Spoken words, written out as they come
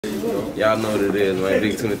Y'all know what it is, man.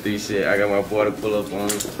 Big 23 shit. I got my boy to pull up on.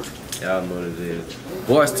 Y'all know what it is.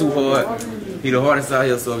 Boy's too hard. He the hardest out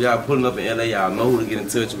here, so if y'all pulling up in LA, y'all know who to get in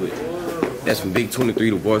touch with. That's from Big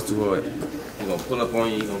 23, the boy's too hard. He gonna pull up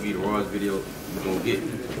on you, he gonna be the rawest video you gonna get.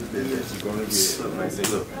 Look, man, say,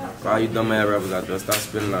 look, for all you dumb ass rappers out there, stop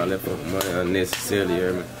spending all that fucking money unnecessarily, you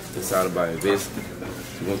hear me? It's all about investing.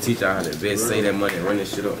 We're gonna teach y'all how to invest, save that money, and run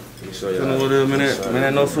this shit up. Show y'all. Man,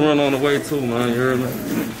 that no surrun on the way too, man. You heard me?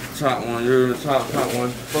 Top one, you heard me? Top one.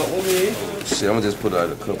 Fuck with me. Shit, I'm gonna just put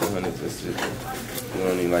out a couple hundreds and shit. We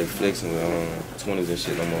don't need like flexing with 20s and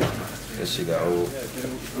shit no more. That shit got old.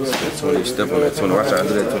 That 20, step on that 20. Watch out,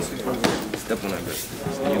 do that 20. Step on that bitch.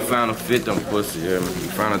 You find a 50 on pussy, you hear me? You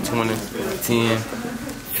find a 20, 10,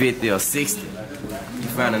 50, or 60. You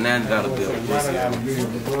find a $90 bill on pussy. It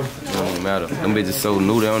don't even matter. Them bitches so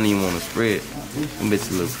new, they don't even want to spread. Them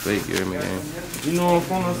bitches look fake, you hear me, man? You know I'm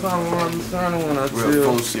from the south, when I'm signing when I tell. Real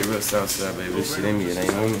folk shit, real south side, baby. This shit in me, it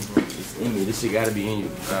ain't on me. It's in me. This shit gotta be in you.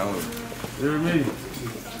 You hear me?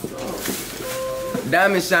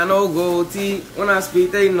 Diamond shine, no gold teeth. When I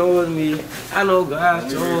speak, they know me. I know God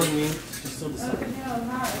chose me.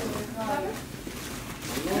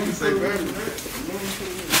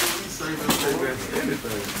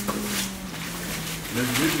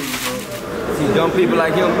 See, dumb people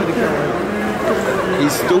like him put the camera.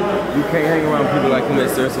 He's stupid. You can't hang around people like him in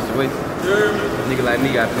certain situations. Nigga like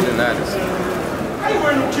me got feeling honest.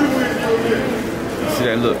 See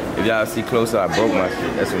that look? If y'all see closer, I broke my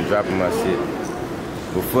shit. That's from dropping my shit.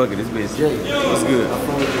 But fuck it, this bitch. What's good?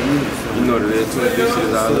 You know that there's 23 shit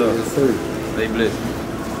is all up. Stay blessed.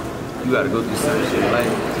 You gotta go through certain shit in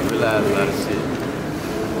life to realize a lot of shit.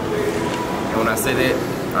 And when I say that,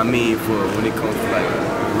 I mean for when it comes to like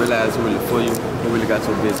realize who really for you, who really got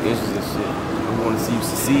your best interest and shit. I want to see you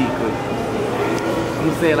succeed, cause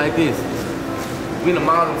I'm gonna say it like this. We in the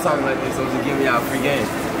mall, I'm talking like this, so I'm just giving y'all a free game.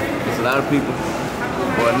 There's a lot of people,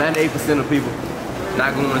 or 98% of people,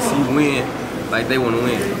 not gonna wanna see you win like they wanna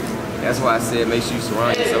win. That's why I said make sure you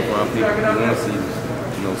surround yourself around people who wanna see you,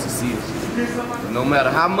 succeed. No matter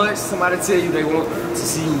how much somebody tell you they want to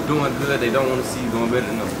see you doing good, they don't want to see you doing better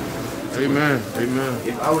than them. Amen, amen.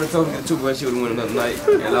 If I would have told you the toothbrush, she would have won another night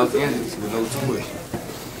in Los Angeles with no toothbrush.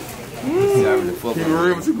 See, I really fuck with him.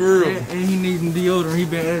 And he needing deodorant. He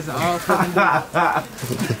been asking all fucking day.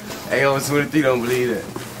 Hey, over 23 don't believe that.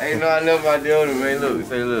 Hey, no, I left my deodorant, man. Look,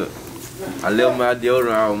 say, look. I left my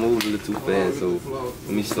deodorant. I moved a little too fast, so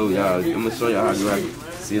let me show y'all. I'm gonna show y'all how you rock it.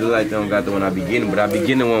 See, it look like they don't got the one I be getting, but I be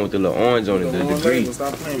getting the one with the little orange on it, the degree.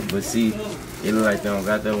 But see, it look like they don't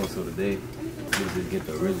got that one, so today, let's just get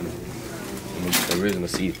the original. Let me get the original.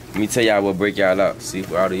 See, let me tell y'all what break y'all out. See,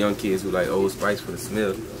 for all the young kids who like Old Spice for the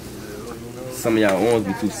smell, some of y'all orange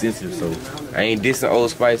be too sensitive, so I ain't dissing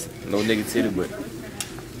Old Spice, no negativity, but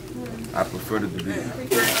I prefer the degree.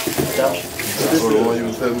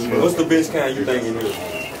 What's the best kind you think it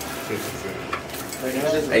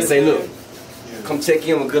is? Hey, say, look. Come check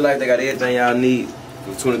in with Good Life. They got everything y'all need.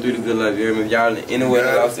 From 23 to Good Life. You hear me? If y'all anywhere in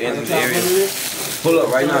the Los Angeles area, pull up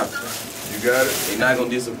right now. You got it. They not gonna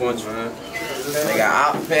disappoint you, man. They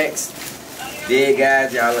got out packs, dead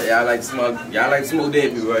guys. Y'all like to smoke. Y'all like to smoke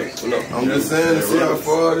dead people, right? Pull up. I'm just saying to see how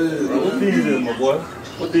far it is. What these is, my boy?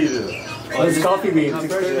 What these is? Oh, it's coffee beans. It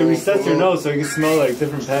resets your nose so you can smell like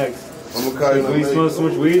different packs. I'm gonna call you. When you smoke so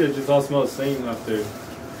much weed, it just all smells the same after.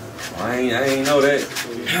 I ain't know that.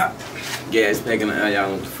 Gas packing the y'all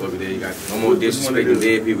know what the fuck it is. You got no more disrespecting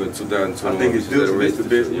dead people in 2021. I think it's just the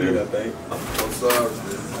best weed, I think. I'm sorry.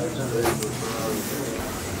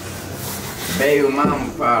 Baby mama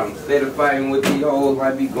problem. Instead of fighting with these hoes,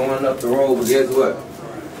 might be going up the road, but guess what?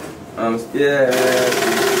 I'm still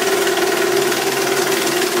happy.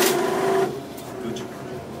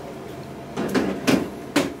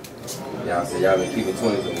 Y'all say y'all been keeping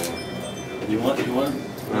 20s or more. You want?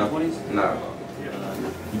 20s? Nah.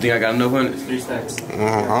 You think I got enough hundreds? 3 stacks. I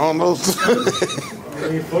don't know.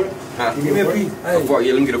 Huh? Give me a piece. A fork,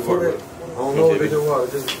 yeah, let me get a fork. I don't know what they do.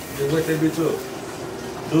 Just wet that bitch up.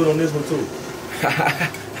 Do it on this one too.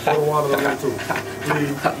 Pour the water on that too.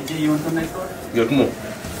 Please. You want to come next door? Yeah, come on.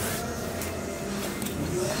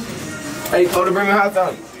 Hey, Cody, bring me a hot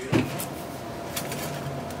dog.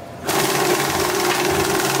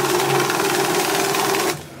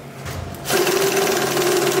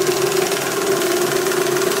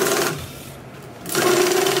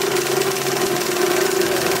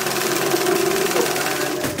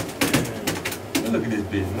 Look at this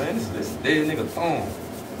bitch, man. This dead nigga phone.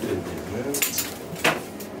 Look at this, man.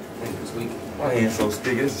 Sweet. My hand's so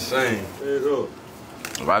sticky. It's a shame. There you go.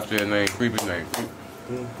 If I say a name, creepy name.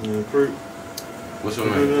 Creep. What's your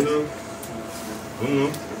name? Mm-hmm.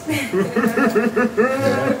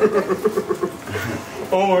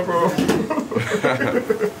 Oh my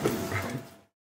God.